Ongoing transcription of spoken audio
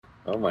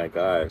Oh my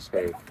gosh.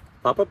 Hey,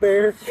 Papa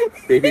Bear,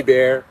 Baby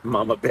Bear,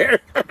 Mama Bear.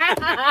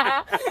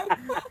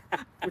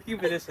 We're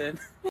keeping this in.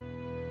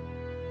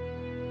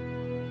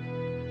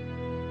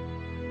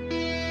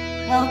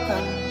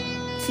 Welcome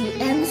to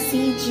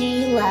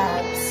MCG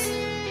Labs.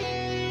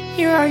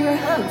 Here are your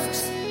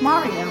hosts,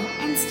 Mario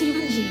and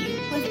Stephen G,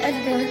 with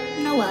editor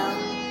Noel.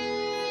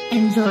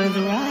 Enjoy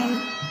the ride.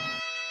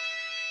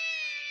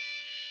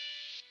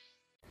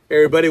 Hey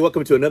everybody,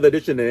 welcome to another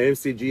edition of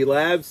MCG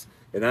Labs,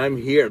 and I'm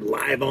here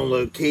live on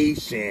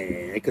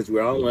location because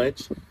we're on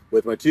lunch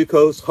with my two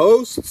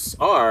hosts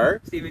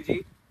are Stephen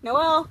G.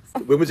 Noel.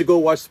 we went to go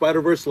watch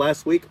Spider-Verse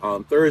last week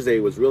on Thursday.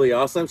 It was really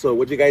awesome. So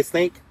what'd you guys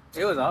think?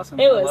 It was awesome.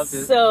 It I was loved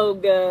it. so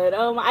good.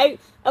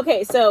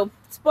 Okay, so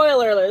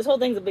spoiler alert. This whole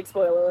thing's a big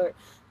spoiler alert.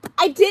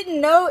 I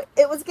didn't know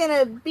it was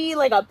gonna be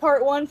like a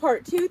part 1,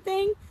 part 2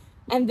 thing,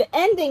 and the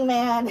ending,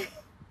 man.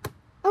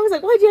 I was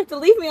like, why'd you have to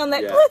leave me on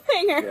that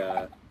cliffhanger?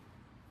 Yeah.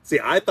 See,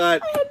 I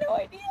thought I had no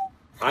idea.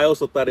 I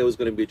also thought it was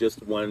going to be just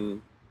the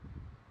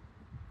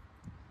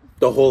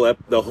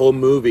whole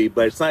movie,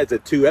 but it's not. It's a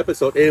 2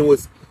 episode, and it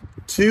was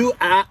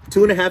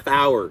 2.5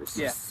 hours.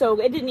 Yeah. So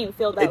it didn't even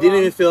feel that. It didn't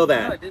long. even feel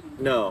that. No, it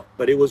didn't. No,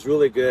 but it was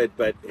really good.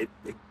 But it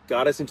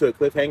got us into a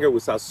cliffhanger. We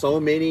saw so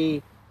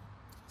many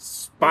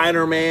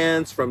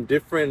Spider-Mans from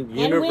different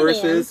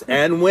universes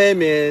and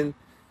women.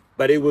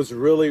 But it was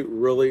really,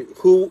 really.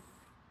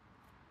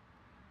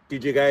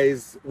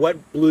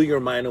 What blew your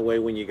mind away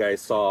when you guys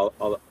saw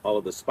all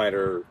of the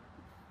Spider-Mans?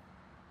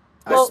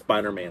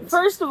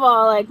 First of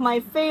all, like, my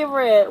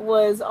favorite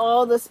was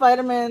all the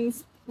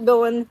Spider-Mans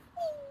going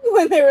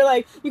when they were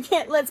like, you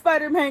can't let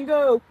Spider-Man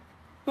go.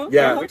 Huh?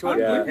 Yeah. Which one?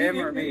 Yeah. Him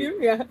or me?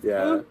 Yeah.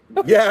 Yeah.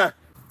 Yeah.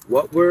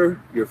 What were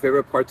your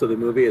favorite parts of the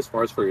movie as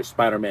far as for your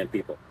Spider-Man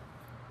people?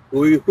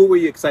 Who were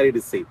you excited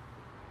to see?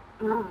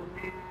 Oh,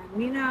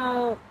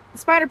 man.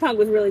 Spider-Punk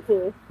was really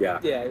cool. Yeah.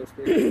 Yeah, it was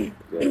good.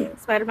 Yeah.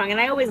 Spider-Punk.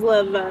 And I always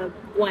love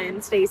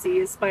Gwen Stacy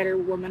as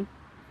Spider-Woman.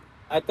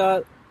 I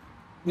thought,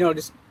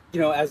 as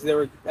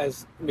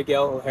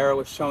Miguel O'Hara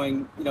was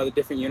showing, the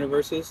different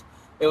universes,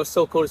 it was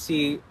so cool to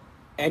see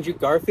Andrew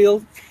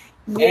Garfield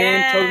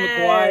and Tobey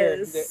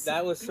Maguire.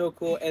 That was so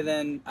cool. And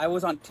then I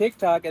was on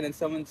TikTok, and then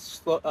someone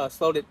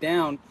slowed it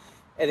down,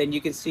 and then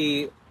you can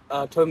see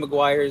Tobey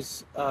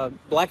Maguire's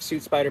black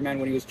suit Spider-Man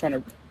when he was trying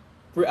to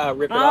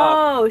rip it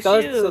off. Oh,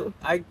 shoot.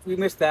 We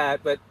missed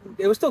that, but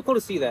it was still cool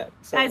to see that.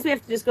 So. Guys, we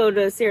have to just go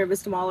to Sierra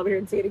Vista Mall over here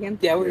and see it again.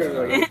 Yeah, we're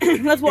going to go.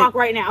 Let's walk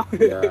right now.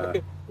 Yeah.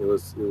 It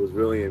was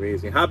really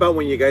amazing. How about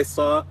when you guys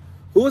saw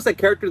who was the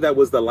character that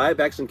was the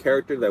live action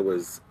character that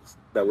was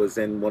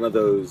in one of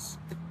those?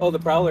 Oh, the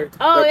Prowler.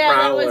 Oh, The yeah,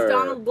 Prowler. that was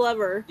Donald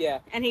Glover. Yeah.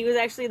 And he was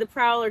actually the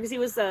Prowler because he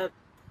was so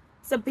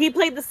he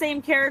played the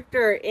same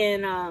character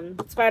in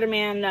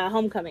Spider-Man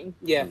Homecoming.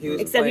 Yeah, he was.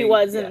 Except he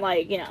wasn't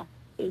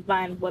he was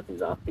buying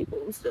weapons off people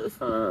and stuff.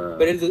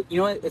 But you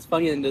know what? It's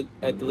funny in the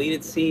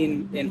deleted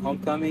scene in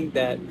Homecoming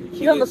that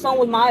He's on the phone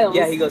with Miles.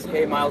 Yeah, he goes,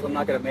 "Hey, Miles, I'm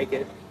not gonna make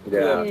it to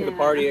the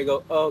party." I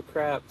go, "Oh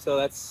crap!" So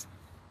I was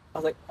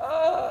like,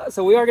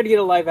 so we are gonna get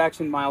a live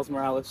action Miles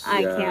Morales.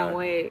 I can't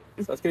wait.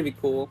 So it's gonna be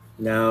cool.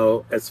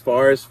 Now, as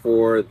far as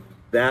for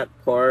that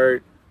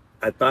part,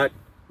 I thought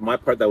my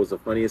part that was the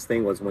funniest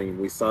thing was when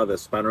we saw the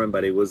Spider-Man,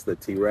 but it was the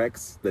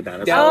T-Rex, the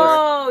dinosaur.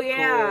 Oh,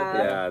 yeah.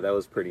 Cool. Yeah, that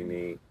was pretty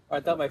neat. I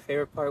thought my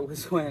favorite part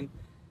was when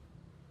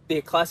the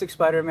classic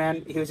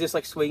Spider-Man, he was just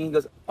like swinging. He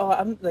goes, "Oh,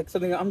 I'm like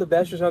something. I'm the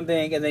best or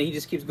something," and then he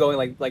just keeps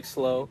going like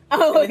slow.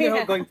 Oh, and then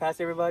they're going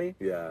past everybody.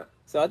 Yeah.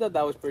 So I thought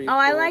that was pretty. Oh, cool.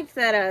 I liked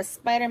that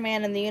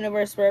Spider-Man in the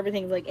universe where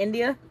everything's like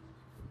India.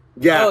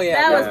 Yeah. Oh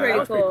yeah, That was yeah. pretty that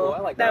was pretty cool. cool. I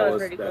like That that.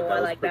 was pretty cool. I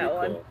like that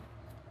one.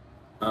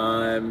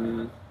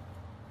 Cool.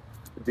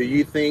 Do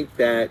you think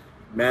that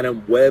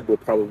Madam Web will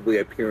probably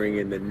appearing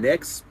in the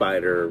next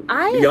Beyond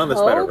the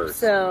Spider-Verse?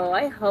 So.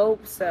 I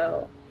hope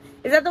so.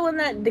 Is that the one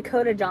that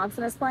Dakota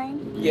Johnson is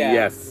playing? Yeah.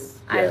 Yes.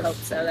 I hope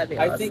so. That'd be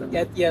awesome. I think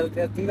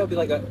that'll be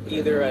like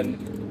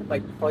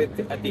probably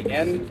at the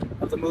end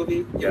of the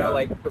movie,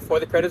 like before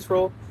the credits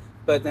roll.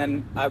 But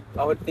then I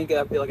would think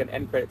that'd be like an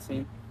end credit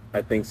scene.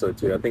 I think so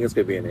too. I think it's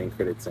gonna be an end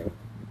credit scene.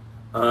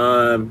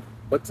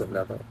 What's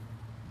another?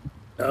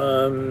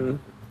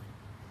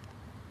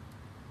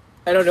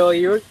 I don't know.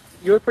 You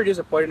were pretty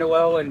disappointed,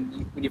 Noel,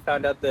 when you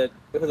found out that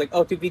it was like,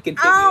 to be continued.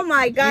 Oh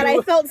my god,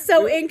 I felt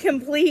so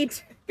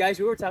incomplete. Guys,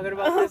 we were talking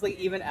about this like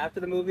even after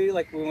the movie,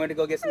 like we went to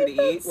go get something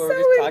to eat. We were so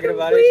just talking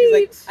about it. She's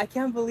incomplete. like, "I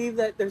can't believe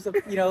that there's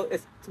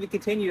it's to be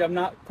continued. I'm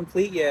not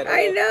complete yet."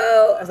 I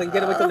know. I was like, "You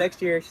gotta wait till next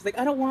year." She's like,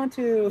 "I don't want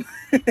to."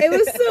 It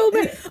was so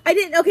bad. I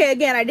didn't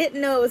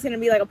know it was going to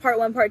be like a part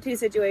 1, part 2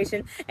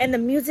 situation. And the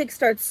music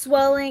starts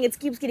swelling. It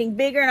keeps getting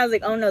bigger. And I was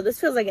like, oh no, this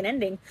feels like an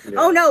ending. Yeah.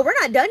 Oh no, we're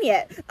not done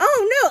yet.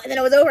 Oh no. And then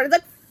it was over. And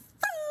it's like,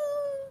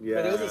 Yeah.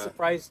 But it was a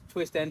surprise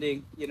twist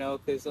ending,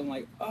 because I'm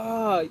like,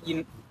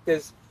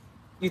 because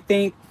you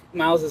think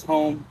Miles is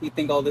home, you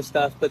think all this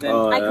stuff, but then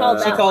I called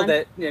that she called one.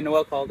 it. Yeah,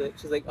 Noelle called it.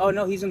 She's like, "Oh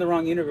no, he's in the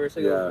wrong universe."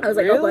 I go, Yeah. I was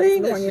like, really? oh, but it's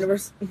in the wrong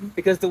universe.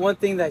 Because the one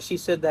thing that she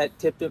said that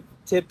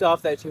tipped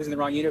off that she was in the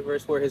wrong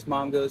universe, where his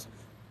mom goes,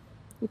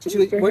 You She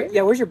changed was, your hair?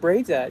 yeah, where's your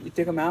braids at? You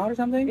took them out or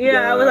something?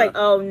 Yeah, I was like,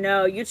 oh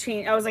no, you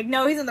changed. I was like,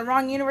 no, he's in the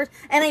wrong universe.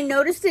 And I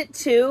noticed it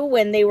too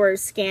when they were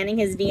scanning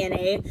his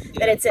DNA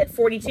that it said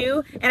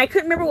 42. And I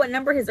couldn't remember what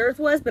number his Earth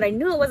was, but I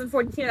knew it wasn't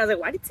 42. And I was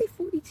like, why did it say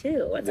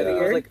 42? That's I think it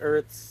weird. was like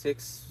Earth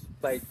 6,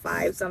 like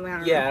 5 something. I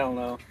don't know. Yeah, I don't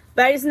know.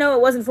 But I just know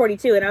it wasn't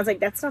 42. And I was like,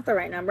 that's not the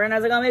right number. And I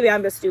was like, oh, maybe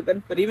I'm just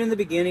stupid. But even in the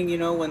beginning, you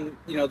know, when,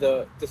 you know,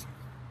 the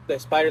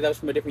spider that was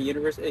from a different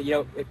universe, you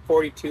know, it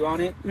 42 on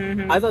it.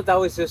 Mm-hmm. I thought that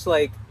was just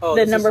like, oh,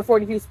 the number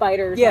 42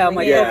 spider. Yeah, I'm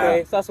like, Yeah.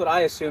 okay, so that's what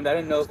I assumed. I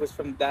didn't know it was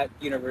from that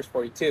universe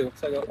 42.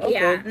 So I go, okay.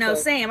 Yeah, no,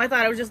 so, same. I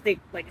thought it was just like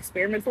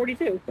experiment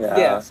 42.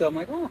 yeah, so I'm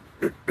like, oh.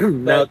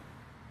 Now,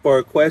 for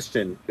a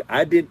question,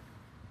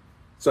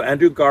 so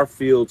Andrew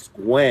Garfield's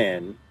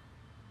Gwen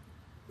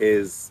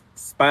is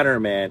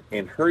Spider-Man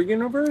in her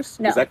universe?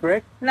 No. Is that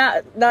correct?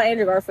 Not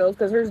Andrew Garfield,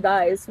 because hers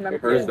dies. Remember,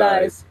 Hers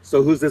dies.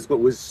 So who's this? So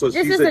This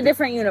she's is a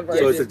different universe.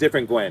 So it's a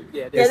different Gwen.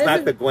 Yeah, It's this not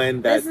is- the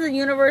Gwen that. This is a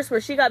universe where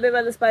she got bit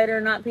by the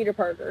spider, not Peter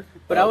Parker.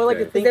 But I would like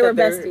to Okay. think They were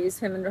that besties,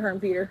 her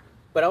and Peter.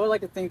 But I would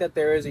like to think that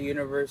there is a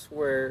universe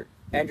where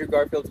Andrew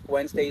Garfield's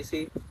Gwen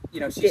Stacy, you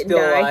know, she's Didn't still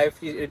die. alive,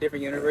 she's in a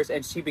different universe,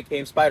 and she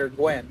became Spider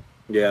Gwen.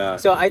 Yeah.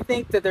 So I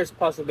think that there's a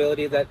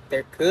possibility that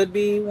there could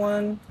be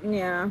one,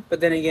 Yeah. but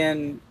then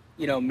again,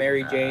 you know,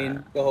 Mary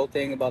Jane, the whole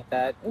thing about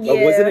that. Yeah.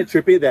 But wasn't it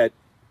trippy that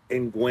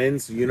in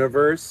Gwen's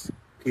universe,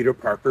 Peter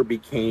Parker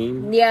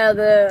became Yeah,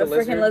 the The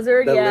freaking lizard?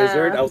 lizard. the yeah.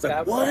 lizard? I was like,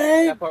 That, what?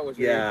 That part was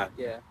Yeah.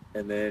 weird. Yeah.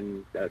 And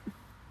then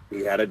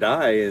he had to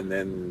die, and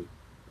then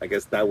I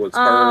guess that was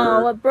Oh,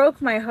 her. what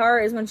broke my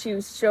heart is when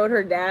she showed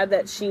her dad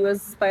that she was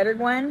Spider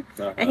Gwen,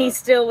 Uh-huh. and he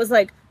still was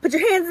like, "Put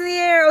your hands in the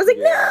air." I was like,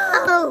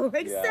 Yeah. "No, Yeah.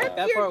 accept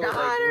That your part was daughter."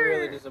 like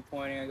really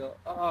disappointing. I go,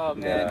 oh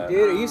man, Yeah.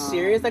 dude, are you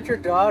serious? That's your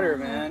daughter,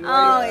 man. Oh,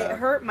 Like, it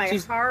hurt my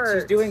heart.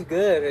 She's doing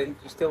good, and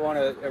you still want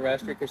to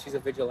arrest her because she's a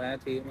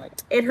vigilante. I'm like,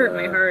 It hurt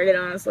my Yeah. heart. It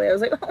honestly, I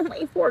was like, "Oh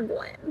my poor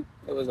Gwen."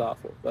 it was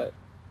awful, but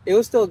it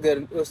was still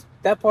good. It was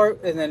that part,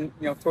 and then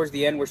you know towards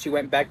the end where she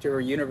went back to her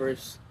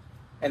universe,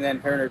 and then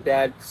her and her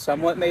dad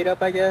somewhat made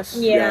up, I guess.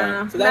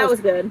 Yeah, So that was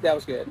good. That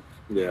was good.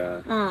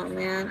 Yeah. Oh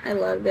man, I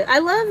loved it. I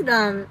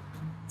loved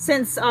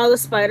since all the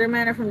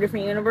Spider-Men are from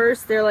different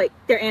universe, they're like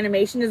their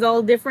animation is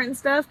all different and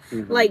stuff.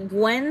 Mhm. Like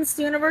Gwen's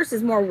universe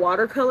is more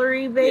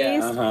watercolory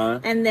based. Uh-huh.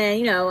 And then,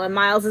 you know,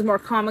 Miles is more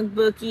comic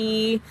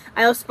booky.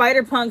 I know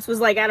Spider-Punk's was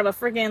like out of a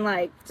freaking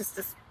like just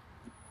this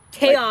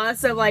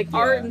chaos of like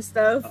art and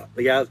stuff.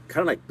 Yeah,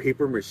 kind of like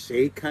paper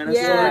mache kind of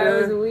Yeah, sort it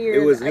of. was weird.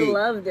 It was I neat.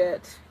 loved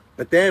it.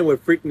 But then what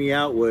freaked me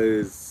out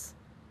was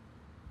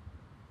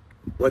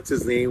what's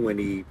his name when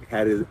he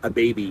had a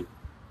baby?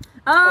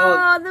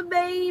 Oh, the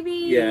baby.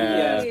 Yeah.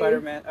 Yeah,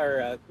 Spider-Man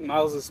or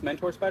Miles'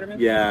 mentor, Spider-Man.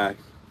 Yeah,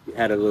 he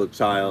had a little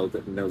child.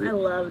 And I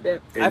loved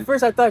it. At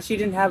first, I thought she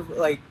didn't have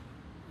like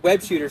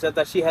web shooters. I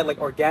thought she had like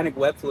organic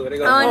web fluid. I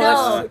go, Oh, I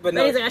that's- know. but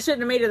no, He's like, I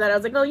shouldn't have made her that. I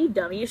was like, oh, you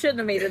dummy. You shouldn't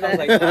have made her I was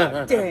that. like,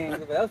 oh, dang,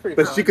 but that was pretty.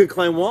 But cool. she could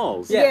climb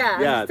walls. Yeah.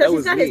 Yeah, so that she's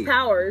was got his neat.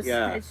 powers.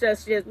 Yeah. It's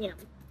just, you know.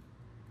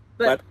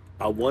 But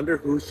I wonder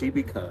who she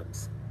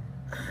becomes.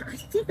 I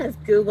think I've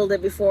Googled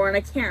it before and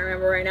I can't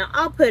remember right now.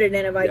 I'll put it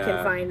in if I Yeah.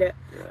 can find it.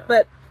 Yeah.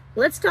 But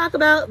let's talk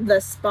about the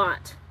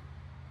Spot.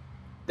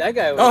 That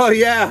guy was. Oh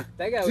yeah,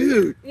 That guy was.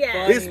 dude, Yeah.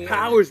 Funny. his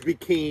powers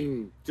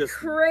became just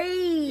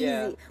Crazy.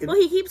 Yeah. Well,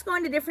 he keeps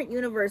going to different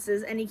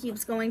universes and he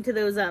keeps going to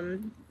those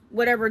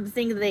whatever the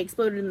thing that they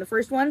exploded in the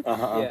first one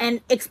uh-huh. Yeah. and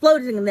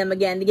exploding them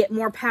again to get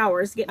more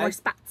powers, to get more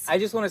spots. I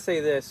just want to say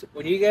this: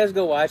 when you guys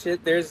go watch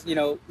it, there's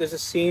a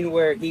scene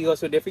where he goes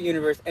to a different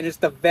universe, and it's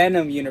the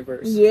Venom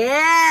universe.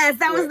 Yes,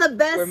 that was Where- the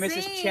best Where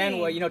Mrs. scene.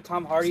 Chen,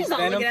 Tom Hardy's She's all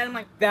Venom. looking at him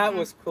like, That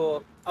was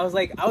cool. I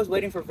was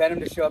waiting for Venom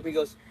to show up. He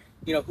goes,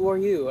 who are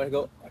you? And I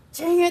go,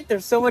 dang it! There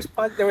was so much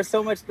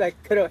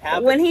that could have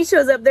happened. when he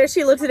shows up there,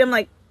 she looks at him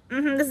like,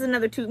 this is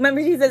another Tuesday.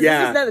 Remember, she says, Yeah.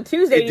 this is another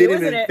Tuesday It to you, didn't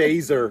isn't even it?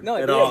 phase her No, it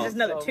at didn't. all. It's just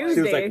another So much. Tuesday.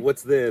 She was like,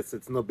 "What's this?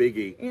 It's no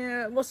biggie."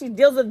 Yeah, well, she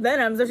deals with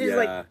Venom, so she's Yeah.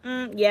 like,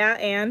 yeah,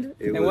 and?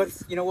 It and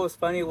was. what was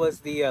funny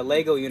was the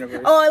Lego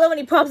universe. Oh, I love when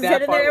he pops his That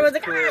head in part there.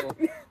 Everyone's was like,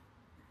 cool.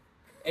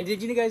 And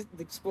did you guys,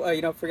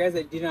 for guys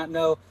that did not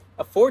know,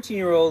 a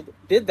 14-year-old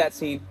did that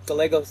scene, the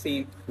Lego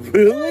scene.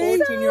 Really?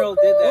 14-year-old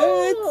did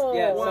that. Cool.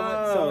 Yeah,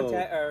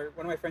 Wow.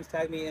 one of my friends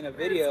tagged me in a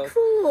video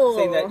cool.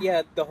 saying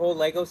that the whole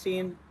Lego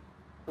scene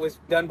was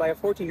done by a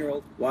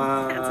 14-year-old,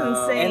 Wow.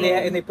 That's insane.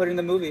 and they put it in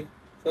the movie,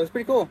 so it was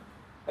pretty cool.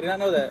 I did not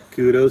know that.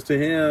 Kudos to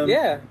him.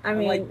 Yeah, I I'm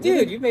mean, like,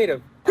 dude, you made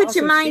a Put awesome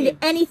your mind scene.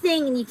 to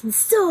anything and you can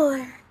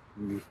soar.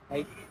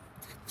 Like,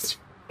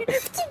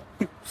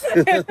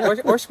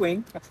 or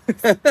swing.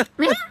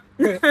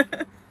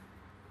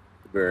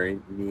 Very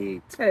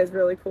neat. That is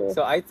really cool.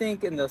 So I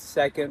think in the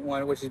second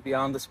one, which is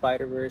Beyond the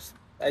Spider-Verse,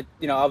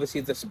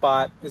 obviously the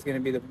Spot is going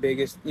to be the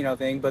biggest,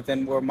 thing. But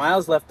then where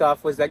Miles left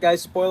off was that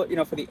guy's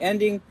spoiler, for the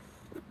ending,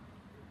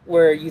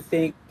 where you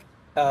think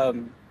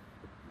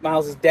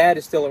Miles' dad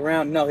is still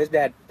around. No, his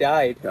dad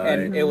died.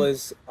 And it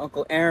was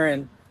Uncle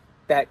Aaron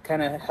that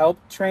kind of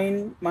helped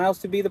train Miles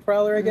to be the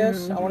Prowler, I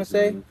guess, I want to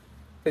say.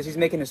 Because he's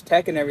making his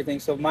tech and everything.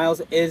 So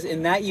Miles is,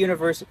 in that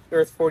universe,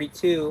 Earth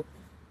 42,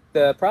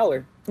 the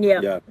Prowler.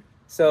 Yeah. Yeah.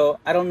 So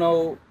I don't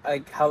know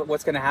like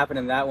what's gonna happen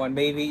in that one.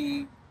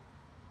 Maybe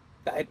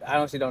I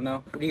honestly don't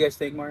know. What do you guys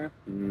think, Mario?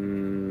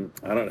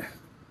 I don't.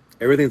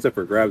 Everything's up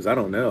for grabs. I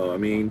don't know. I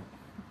mean,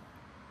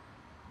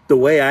 the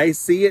way I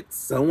see it,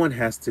 someone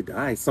has to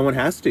die. Someone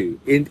has to.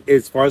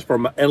 As far as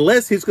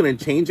unless he's going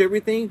to change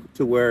everything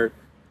to where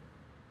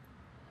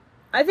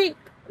I think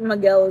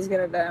Miguel is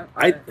gonna die.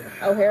 I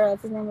O'Hara,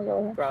 that's his name, Miguel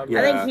O'Hara. Probably.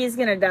 I Yeah. think he's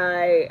gonna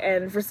die,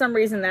 and for some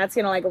reason that's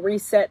gonna like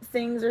reset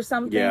things or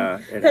something. Yeah,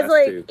 it because has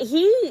like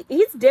to.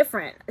 he's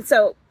different.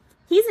 So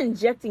he's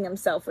injecting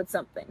himself with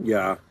something.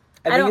 Yeah.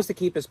 I think it's to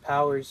keep his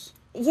powers.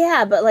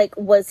 Yeah, but like,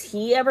 was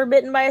he ever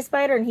bitten by a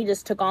spider and he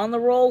just took on the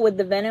role with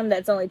the venom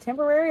that's only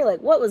temporary?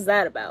 Like, what was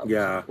that about?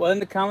 Yeah. Well, in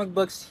the comic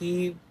books,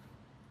 from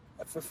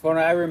what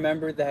I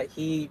remember, that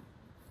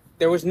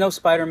there was no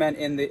Spider-Man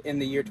in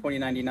the year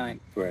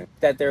 2099. Right.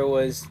 That there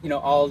was,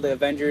 all the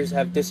Avengers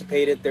have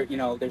dissipated. There,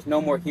 there's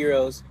no more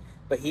heroes.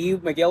 But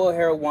Miguel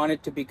O'Hara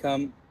wanted to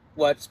become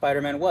what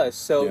Spider-Man was,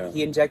 so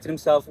he injected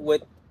himself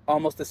with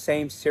almost the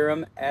same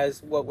serum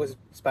as what was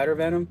Spider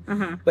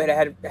Venom, but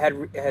it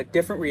had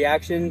different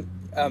reaction.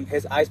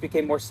 His eyes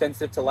became more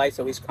sensitive to light,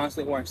 so he's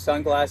constantly wearing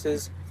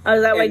sunglasses. Oh,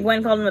 is that why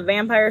Gwen called him a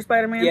vampire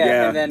Spider-Man?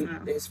 Yeah, and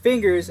then his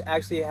fingers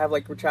actually have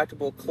like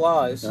retractable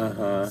claws,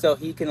 so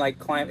he can like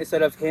climb.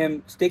 Instead of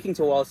him sticking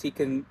to walls, he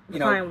can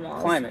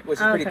climb it, which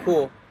is pretty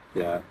cool.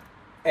 Yeah.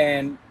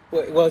 And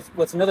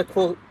what's another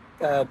cool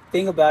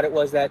thing about it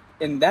was that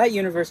in that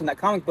universe, in that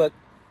comic book,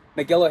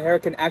 Miguel O'Hara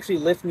can actually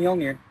lift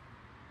Mjolnir.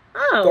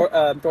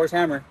 Thor's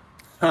hammer.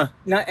 Huh.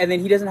 And then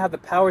he doesn't have the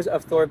powers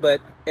of Thor, but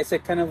it's a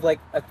kind of like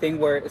a thing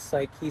where it's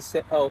like he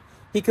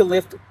can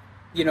lift,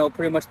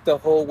 pretty much the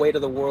whole weight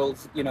of the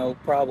world's,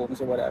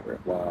 problems or whatever.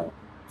 Wow.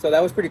 So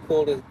that was pretty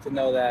cool to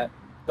know that.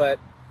 But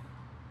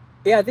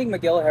yeah, I think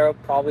Miguel O'Hara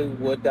probably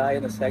would die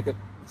in the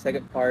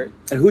second part.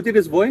 And who did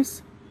his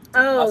voice?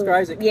 Oh, Oscar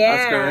Isaac.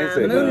 Yeah, Oscar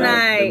Isaac. Moon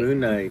Knight. The Moon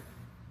Knight.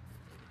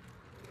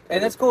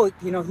 And that's cool.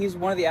 He's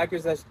one of the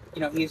actors that's,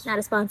 he's Not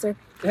a sponsor.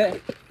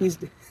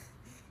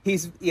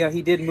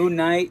 he did Moon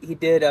Knight, he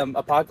did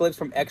Apocalypse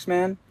from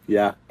X-Men,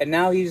 Yeah. and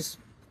now he's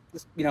a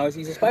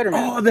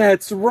Spider-Man. Oh,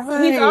 that's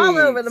right. He's all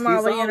over the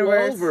Marvel He's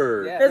universe. All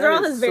over. Yeah. Those are That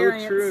all is his so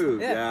variants. true.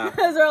 Yeah. Yeah.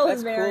 Those are all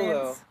his That's cool,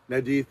 variants. Now,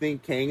 do you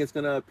think Kang is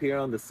going to appear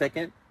on the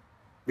second?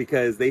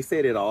 Because they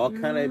said it all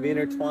kind of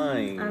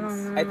intertwines. I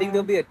don't know. I think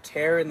there'll be a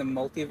tear in the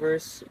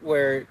multiverse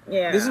where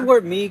Yeah. this is where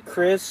me,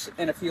 Chris,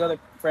 and a few other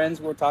friends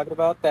were talking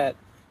about that.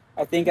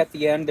 I think at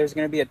the end there's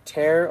going to be a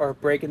tear or a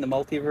break in the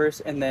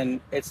multiverse, and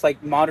then it's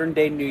like modern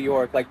day New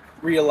York, like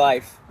real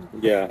life.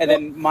 Yeah. And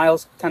then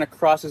Miles kind of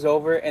crosses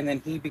over, and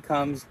then he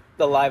becomes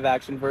the live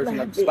action version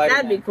of Spider-Man.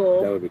 That'd be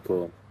cool. That would be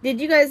cool.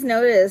 Did you guys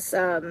notice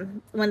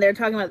when they were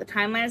talking about the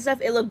timeline and stuff,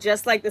 it looked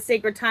just like the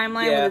sacred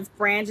timeline with its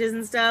branches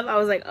and stuff? I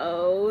was like,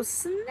 oh,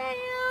 snap.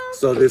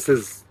 So this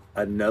is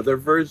another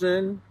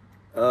version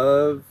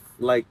of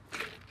like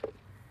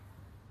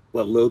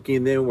what Loki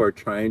and them were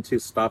trying to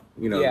stop,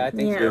 I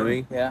think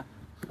doing. Yeah.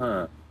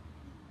 Huh.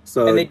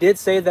 So And they did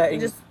say that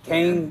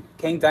in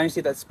Kang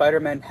Dynasty that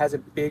Spider-Man has a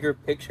bigger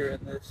picture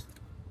in this.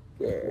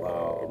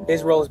 wow.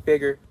 His role is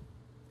bigger.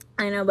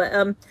 I know,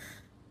 but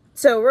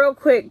so real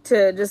quick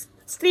to just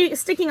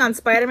sticking on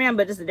Spider-Man,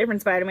 but just a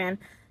different Spider-Man.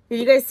 Did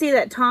you guys see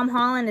that Tom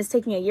Holland is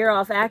taking a year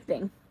off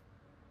acting?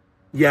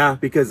 Yeah,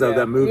 because of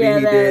that movie he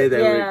did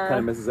that kind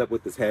of messes up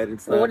with his head and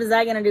stuff. But what is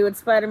that going to do with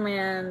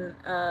Spider-Man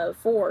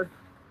 4?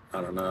 I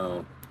don't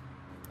know.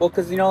 Well,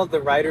 because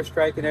the writer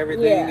strike and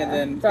everything, and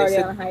then it's already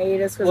on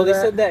hiatus. They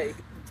said that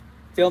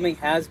filming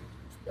has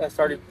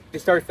started. They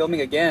started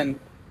filming again,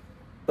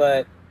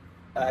 but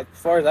as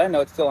far as I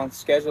know, it's still on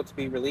schedule to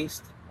be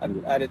released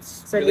at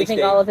its. So do you think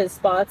date. all of his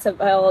parts have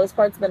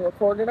been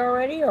recorded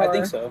already? Or? I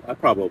think so. I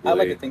probably. I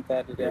like to think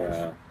that.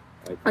 Yeah.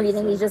 Or do you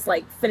think he's just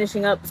like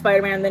finishing up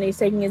Spider-Man and then he's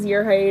taking his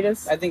year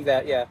hiatus? I think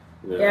that. Yeah.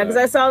 Yeah, because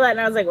I saw that and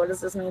I was like, what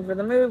does this mean for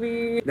the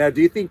movie? Now,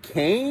 do you think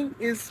Kang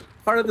is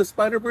part of the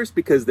Spider-Verse?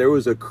 Because there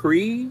was a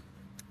Kree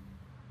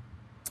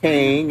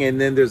Kang, and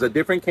then there's a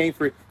different Kang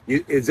for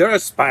you. Is there a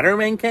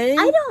Spider-Man Kang?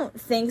 I don't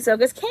think so,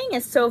 because Kang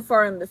is so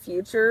far in the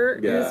future.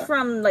 Yeah. He's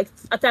from like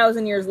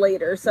 1,000 years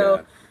later.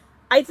 So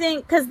I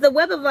think, because the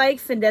Web of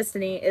Life and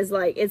Destiny is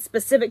like, it's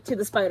specific to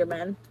the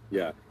Spider-Man.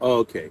 Yeah. Oh,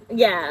 okay.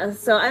 Yeah,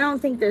 so I don't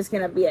think there's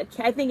going to be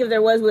I think if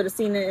there was, we would have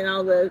seen it in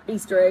all the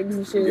Easter eggs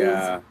and shit.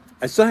 Yeah.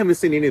 I still haven't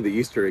seen any of the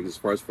Easter eggs as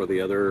far as for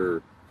the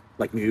other,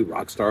 like, new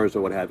rock stars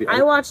or what have you.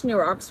 I watched New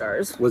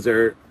Rockstars.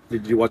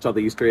 Did you watch all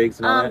the Easter eggs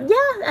and all that?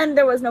 Yeah, and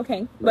there was no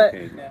Kang. But,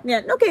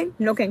 no Kang.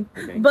 Okay.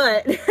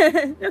 But,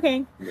 no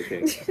Kang.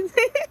 Okay.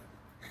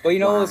 Well,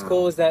 what was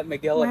cool is that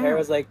Miguel O'Hara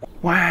was like,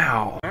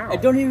 Wow.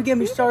 and don't even get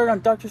me started on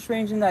Doctor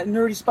Strange and that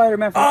nerdy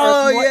Spider-Man from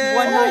Oh, Earth yeah.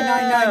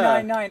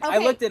 199999. I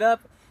Okay. looked it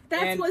up.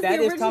 That and was that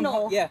the is Tom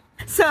original. Yeah.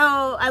 So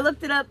I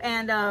looked it up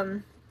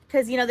and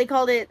because they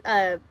called it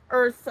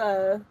Earth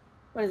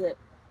what is it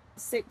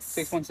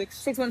 616.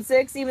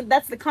 616. Even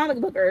that's the comic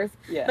book Earth.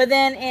 Yeah. But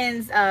then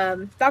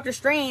in Doctor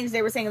Strange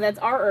they were saying that's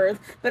our Earth,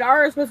 but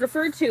our Earth was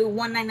referred to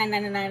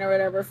 19999 or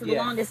whatever for the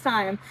longest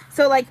time.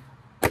 So like,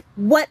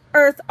 what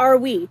Earth are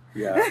we?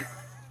 Yeah.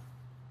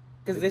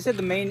 Because they said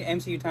the main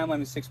MCU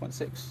timeline is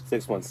 616.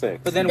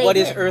 616. But then They what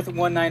is did. Earth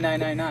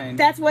 19999?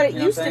 That's what it You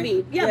know used what to I'm be.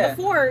 saying? Yeah, Yeah.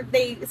 before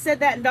they said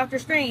that in Doctor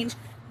Strange,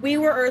 we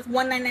were Earth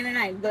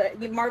 19999,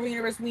 the Marvel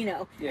Universe we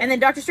know. Yeah. And then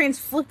Doctor Strange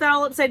flipped that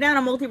all upside down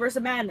on Multiverse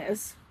of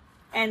Madness.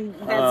 And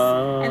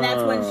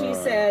that's when she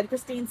said,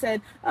 Christine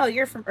said, "Oh,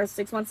 you're from Earth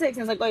 616." And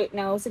I was like, "Wait,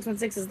 no,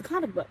 616 is the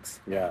comic books."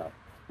 Yeah.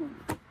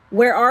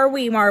 Where are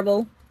we,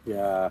 Marvel?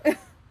 Yeah.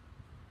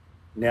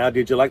 Now,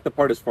 did you like the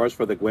part as far as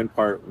for the Gwen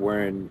part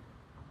when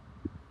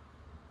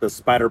the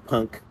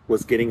Spider-Punk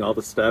was getting all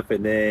the stuff,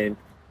 and then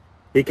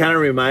he kind of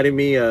reminded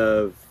me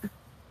of,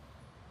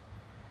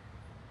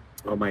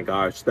 oh my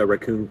gosh, the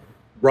raccoon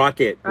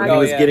Rocket when he Oh,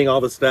 was yeah. getting all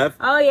the stuff,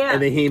 Oh yeah.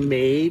 and then he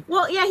made,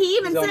 Well, yeah, he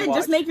even His own said, watch.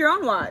 "Just make your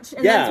own watch."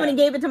 And Yeah. that's when he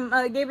gave it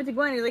to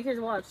Gwen. He's like, "Here's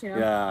a watch, you know,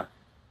 yeah.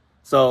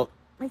 So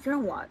make your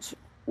own watch."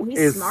 Well, he's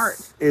is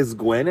smart. Is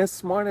Gwen as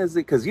smart as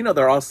it? Because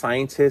they're all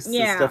scientists and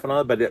Yeah. stuff and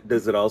all, but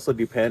does it also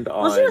depend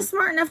on? Well, she was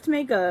smart enough to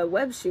make a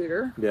web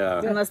shooter.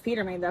 Yeah. Unless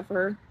Peter made that for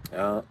her.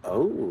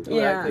 Oh.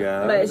 Yeah.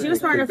 Yeah, But she was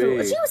it smart could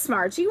enough. be. She was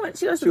smart. She goes to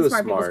She the was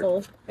smart people's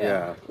smart. school.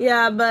 Yeah.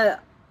 Yeah, but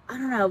I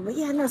don't know. But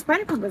yeah, no,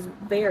 Spider-Punk was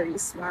very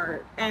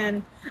smart.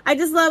 And I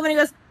just love when he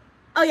goes,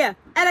 "Oh yeah,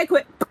 and I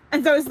quit."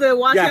 And throws the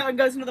watch Yeah. out and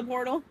goes into the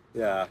portal.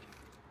 Yeah.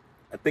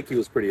 I think he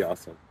was pretty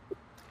awesome.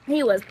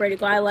 He was pretty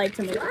cool. I liked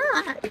him.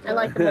 I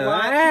liked him a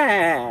lot.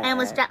 I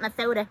almost dropped my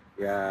soda.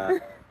 Yeah.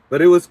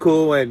 But it was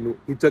cool when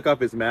he took off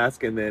his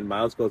mask and then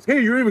Miles goes,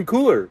 "Hey, you're even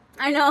cooler."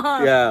 I know.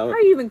 Huh? Yeah. How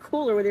are you even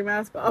cooler with your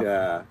mask off?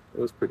 Yeah.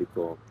 It was pretty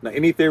cool. Now,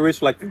 any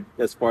theories like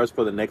as far as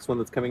for the next one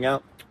that's coming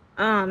out?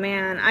 Oh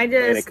man, I And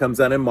it just comes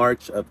out in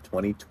March of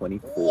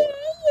 2024.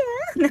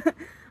 yeah.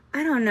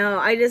 I don't know.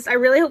 I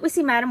really hope we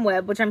see Madam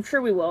Web, which I'm sure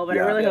we will, but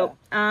I Yeah. really hope.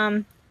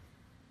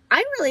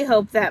 I really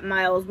hope that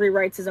Miles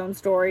rewrites his own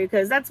story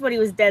because that's what he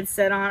was dead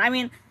set on. I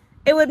mean,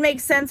 it would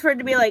make sense for it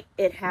to be like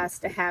it has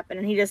to happen,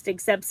 and he just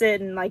accepts it,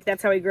 and like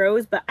that's how he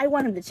grows. But I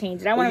want him to change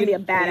it. I want him to be a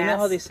badass. You know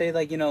how they say,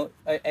 like,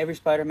 every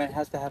Spider-Man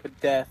has to have a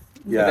death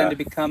Yeah. for them to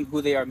become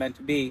who they are meant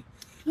to be.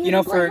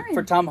 Yeah,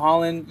 For Tom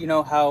Holland, you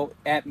know how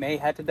Aunt May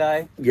had to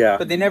die, Yeah.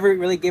 but they never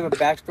really gave a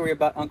backstory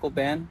about Uncle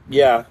Ben.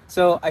 Yeah.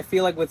 So I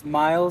feel like with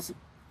Miles,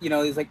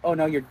 he's like, "Oh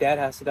no, your dad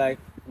has to die."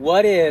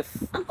 What if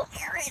Uncle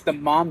Aaron. the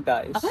mom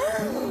dies?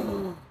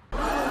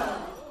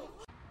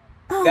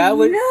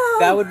 Oh,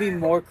 That would be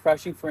more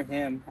crushing for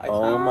him. I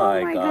Oh think.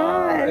 my my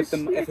gosh.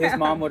 gosh. If his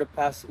mom would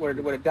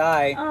have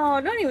died. Oh,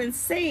 don't even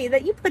say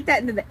that. You put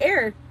that into the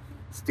air.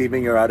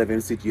 Steven, you're out of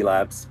MCG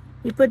Labs.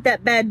 You put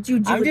that bad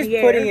juju I'm in just the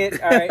air. putting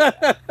it. All right.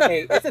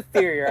 Hey, it's a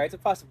theory. All right, it's a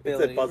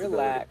possibility. possibility.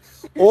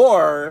 Relax.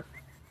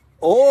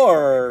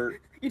 Or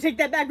You take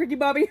that back, Ricky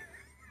Bobby.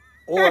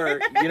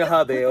 you know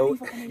how they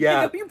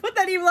yeah. You put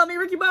that evil on me,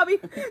 Ricky Bobby.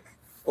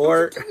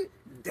 Or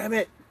damn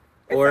it.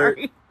 Or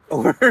Sorry.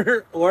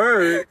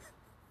 or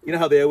you know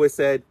how they always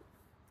said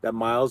that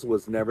Miles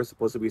was never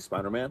supposed to be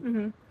Spider-Man?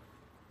 Mm-hmm.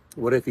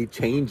 What if he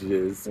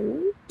changes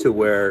to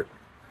where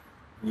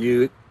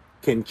you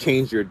can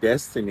change your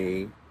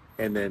destiny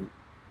and then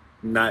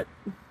not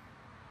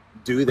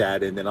do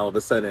that, and then all of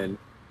a sudden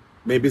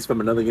maybe it's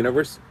from another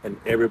universe and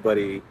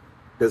everybody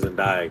doesn't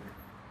die?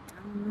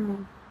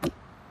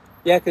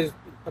 Yeah, because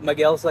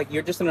Miguel's like,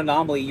 "You're just an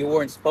anomaly. You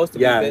weren't supposed to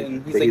be Yeah,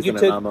 bitten." He's that like, he's "You an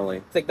took." anomaly.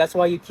 It's like that's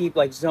why you keep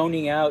like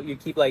zoning out. You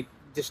keep like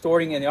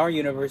distorting in our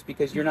universe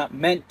because you're not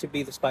meant to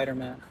be the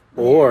Spider-Man.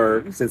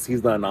 Or since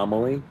he's the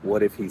anomaly,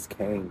 what if he's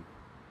Kang?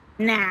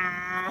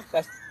 Nah.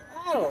 That's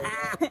I don't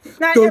know.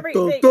 Not Dun,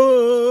 everything. dun,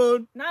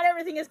 dun. Not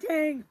everything is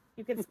King.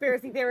 You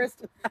conspiracy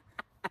theorist.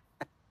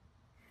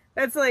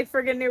 That's like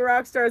friggin' new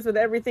rock stars with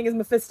everything is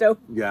Mephisto.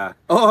 Yeah.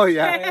 Oh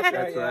yeah. That's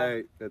That's right,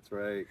 right. That's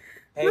right.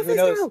 Hey, who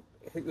Mephisto. knows?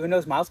 Who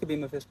knows? Miles could be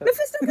Mephisto.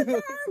 Mephisto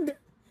confirmed.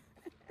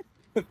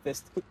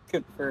 Mephisto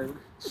confirmed.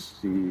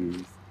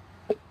 Jeez.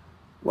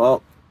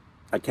 Well,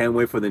 I can't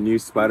wait for the new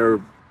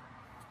Spider-Verse.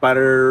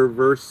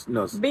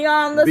 No,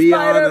 Beyond the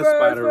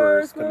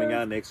Spider-Verse coming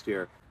out next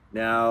year.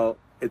 Now,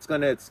 it's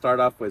going to start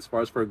off as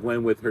far as for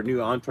Gwen with her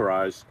new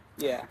entourage.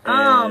 Yeah.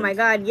 Oh And my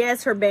God!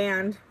 Yes, her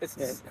band.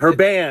 her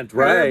band,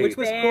 right? which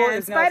was cool. Band.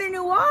 Is now Spider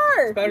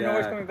Noir. Spider Yeah.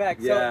 Noir's coming back.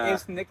 Yeah. So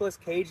is Nicolas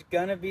Cage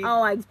gonna be Oh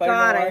my Spider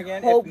God, Noir I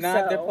again? hope If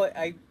not, so.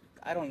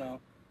 I don't know.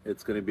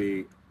 It's going to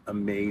be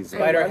amazing.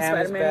 Spider- I love Ham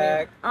is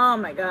Spider-Man. back. Oh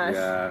my gosh.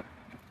 Yeah.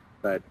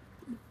 But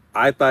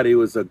I thought it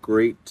was a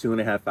great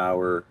 2.5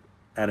 hour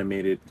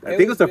animated. I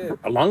think it was was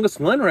the longest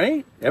one,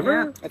 right? Ever?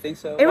 Yeah. I think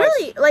so. It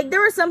really, like,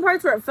 there were some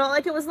parts where it felt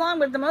like it was long,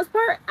 but for the most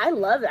part, I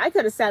loved it. I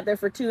could have sat there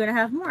for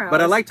 2.5 more hours.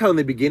 But I liked how in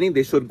the beginning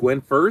they showed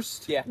Gwen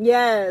first. Yeah.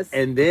 Yes.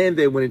 And then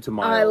they went into Oh,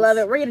 Miles. I love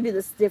it. We're going to do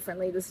this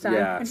differently this time.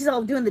 Yeah. And she's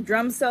all doing the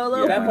drum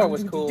solo. Yeah. That part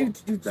was cool.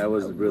 That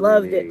was really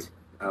Loved neat. it.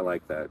 I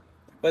like that.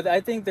 But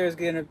I think there's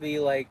gonna be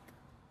like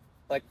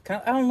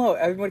kind of, I don't know.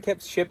 Everyone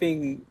kept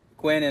shipping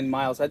Gwen and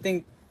Miles. I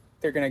think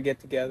they're gonna get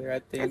together. I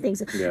think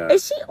so. Yeah.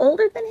 Is she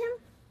older than him?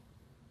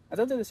 I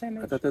thought they're the same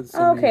age. I thought that's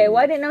Okay, well,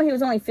 I didn't know he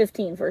was only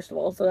 15, first of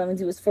all, so that means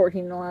he was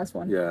 14 in the last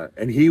one. Yeah,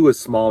 and he was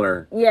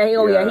smaller. Yeah, he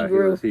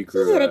grew. He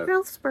grew had a up.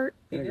 growth spurt.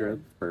 He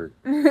grew up.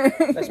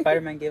 That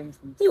Spider-Man gave him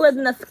some. He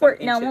wasn't a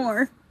squirt no inches.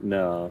 more.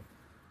 No.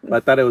 But I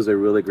thought it was a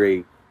really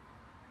great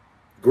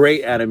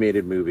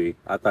animated movie.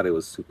 I thought it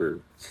was super.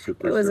 It was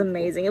super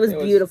amazing. It was It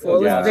was- beautiful. it It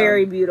was was awesome.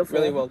 very beautiful.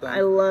 Really well done.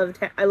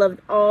 I loved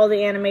all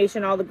the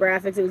animation, all the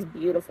graphics. It was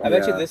beautiful. I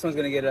bet you Yeah. this one's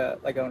gonna get a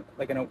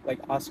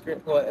Oscar.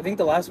 Well, I think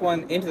the last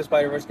one, Into the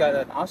Spider-Verse, got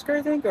an Oscar,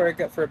 I think, or it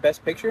got for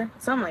Best Picture.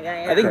 Something like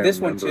that. Yeah. I think Can't this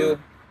one remember.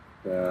 too.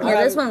 Yeah.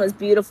 Yeah, this one was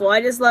beautiful.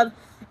 I just loved,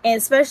 and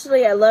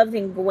especially I loved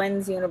in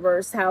Gwen's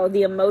universe how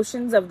the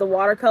emotions of the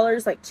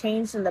watercolors like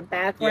changed in the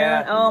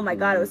background. Yeah. Oh my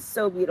god, it was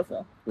so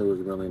beautiful. It was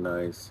really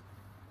nice.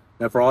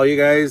 Now, for all you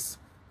guys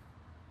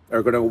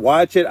are gonna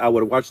watch it, I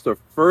would watch the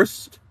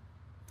first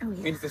Oh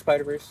yeah. Into the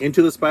Spider-Verse.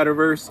 Into the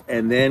Spider-Verse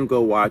and then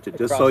go watch it,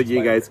 just so Across the you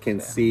guys Spider-Verse, can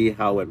yeah. see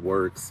how it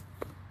works.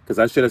 Because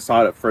I should have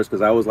saw it at first,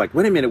 because I was like,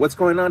 wait a minute, what's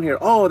going on here?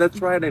 Oh,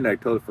 that's right, and I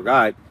totally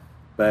forgot.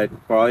 But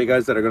for all you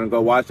guys that are gonna go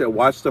watch it,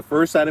 watch the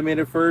first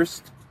animated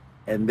first,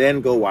 and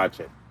then go watch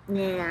it.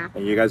 Yeah.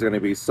 And you guys are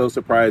gonna be so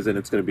surprised, and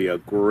it's gonna be a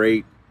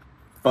great,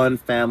 fun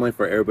family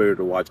for everybody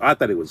to watch. I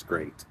thought it was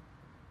great.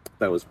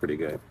 That was pretty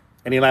good.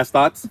 Any last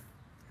thoughts?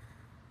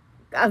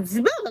 It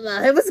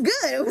was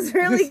good. It was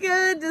really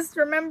good. Just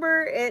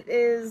remember, it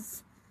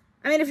is.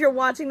 I mean, if you're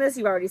watching this,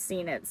 you've already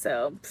seen it.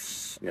 So,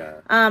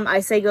 Yeah. I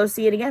say go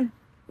see it again.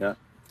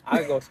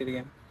 I'll go see it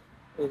again.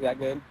 It was that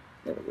good.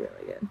 It was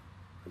really good.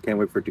 I can't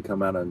wait for it to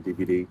come out on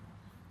DVD.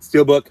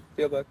 Steelbook.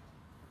 Steelbook.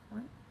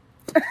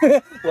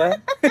 What?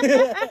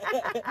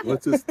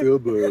 What's a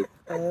steelbook?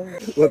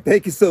 Well,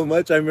 thank you so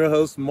much. I'm your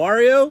host,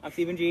 Mario. I'm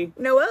Stephen G.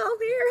 Noel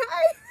here.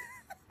 Hi.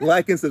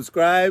 Like and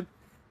subscribe.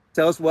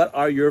 Tell us what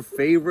are your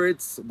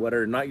favorites, what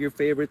are not your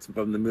favorites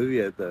from the movie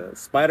at the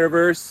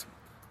Spider-Verse.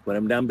 Put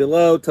them down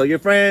below. Tell your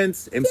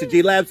friends.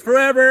 MCG Labs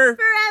forever.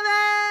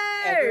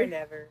 Ever and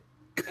Forever.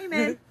 ever.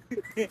 Amen.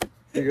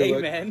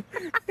 Amen.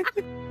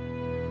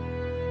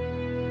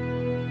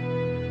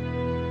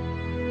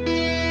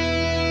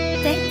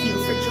 Thank you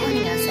for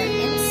joining us at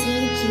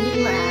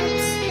MCG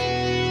Labs.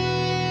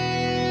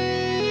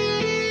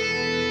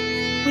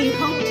 We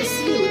hope to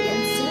see you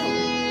again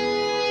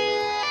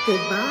soon.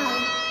 Goodbye.